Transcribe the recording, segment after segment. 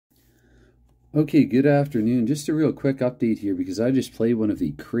Okay, good afternoon. Just a real quick update here because I just played one of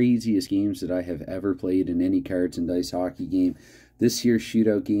the craziest games that I have ever played in any cards and dice hockey game. This year's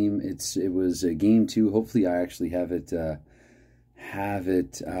shootout game, it was game two. Hopefully, I actually have it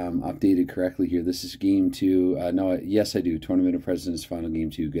updated correctly here. This is game two. No, yes, I do. Tournament of Presidents final game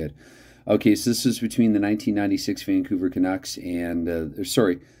two. Good. Okay, so this is between the 1996 Vancouver Canucks and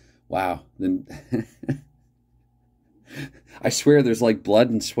sorry, wow. Then. I swear there's like blood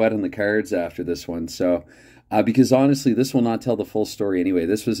and sweat on the cards after this one. So, because honestly, this will not tell the full story anyway.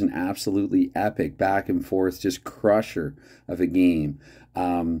 This was an absolutely epic back and forth, just crusher of a game.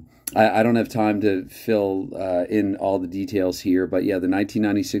 I don't have time to fill in all the details here, but yeah, the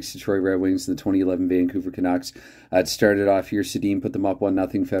 1996 Detroit Red Wings and the 2011 Vancouver Canucks. It started off here. Sedin put them up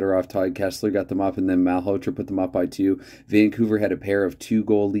 1-0. Fedorov tied. Kessler got them up, and then Malhotra put them up by 2. Vancouver had a pair of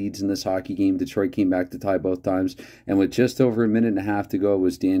 2-goal leads in this hockey game. Detroit came back to tie both times, and with just over a minute and a half to go,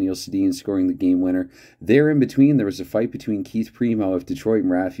 was Daniel Sedin scoring the game winner. There in between, there was a fight between Keith Primo of Detroit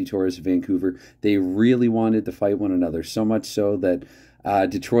and Rafi Torres of Vancouver. They really wanted to fight one another, so much so that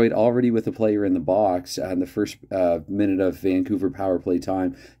Detroit already with a player in the box on the first minute of Vancouver power play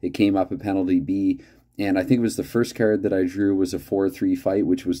time. It came up a penalty B. And I think it was the first card that I drew was a 4-3 fight,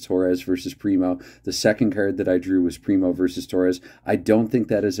 which was Torres versus Primo. The second card that I drew was Primo versus Torres. I don't think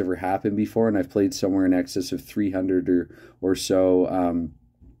that has ever happened before, and I've played somewhere in excess of 300 or so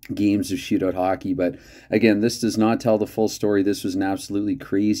games of shootout hockey. But again, this does not tell the full story. This was an absolutely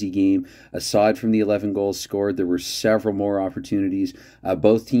crazy game. Aside from the 11 goals scored, there were several more opportunities.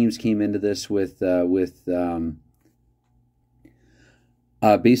 Both teams came into this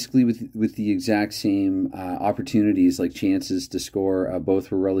basically with the exact same opportunities, like chances to score.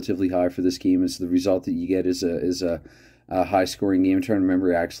 Both were relatively high for this game, and so the result that you get is a high-scoring game. I'm trying to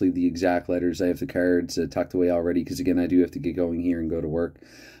remember actually the exact letters. I have the cards tucked away already because, again, I do have to get going here and go to work.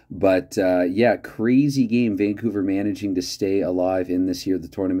 But, yeah, crazy game. Vancouver managing to stay alive in this year, the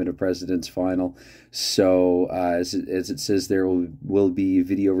Tournament of Presidents final. So, as it says, there will be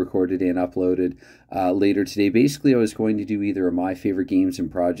video recorded and uploaded later today. Basically, I was going to do either of my favorite games and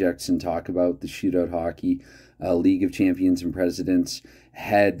projects and talk about the shootout hockey, League of Champions and Presidents.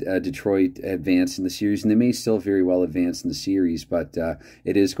 Had Detroit advance in the series, and they may still very well advance in the series, but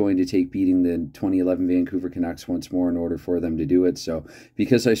it is going to take beating the 2011 Vancouver Canucks once more in order for them to do it. So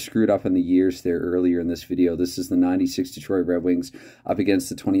because I screwed up on the years there earlier in this video, this is the 96 Detroit Red Wings up against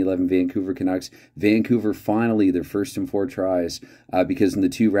the 2011 Vancouver Canucks. Vancouver finally their first in 4 tries because in the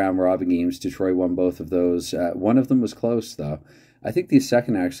 2 round robin games, Detroit won both of those. One of them was close, though. I think the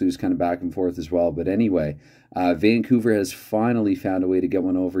second actually was kind of back and forth as well. But anyway, Vancouver has finally found a way to get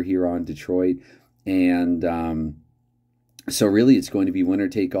one over here on Detroit. And so really it's going to be winner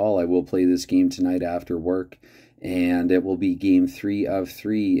take all. I will play this game tonight after work. And it will be game 3 of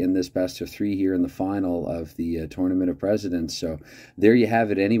 3 in this best of 3 here in the final of the Tournament of Presidents. So there you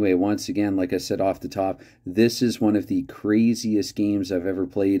have it. Anyway, once again, like I said off the top, this is one of the craziest games I've ever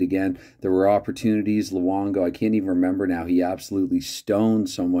played. Again, there were opportunities. Luongo, I can't even remember now. He absolutely stoned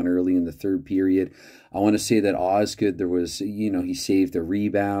someone early in the 3rd period. I want to say that Osgood, there was, he saved a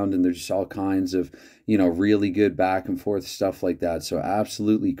rebound, and there's just all kinds of, really good back and forth stuff like that. So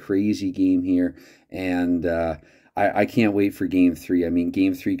absolutely crazy game here. And I can't wait for game 3. I mean,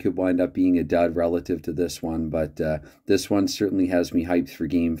 game 3 could wind up being a dud relative to this one, but this one certainly has me hyped for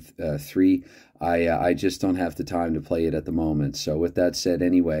game 3. I just don't have the time to play it at the moment. So with that said,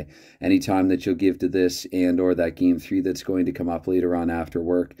 anyway, any time that you'll give to this and or that game 3 that's going to come up later on after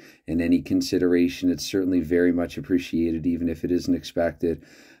work, and any consideration, it's certainly very much appreciated, even if it isn't expected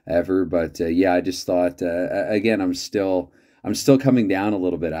ever. But yeah, I just thought, again, I'm still coming down a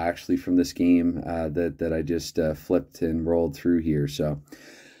little bit actually from this game that I just flipped and rolled through here. So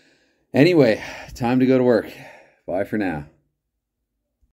anyway, time to go to work. Bye for now.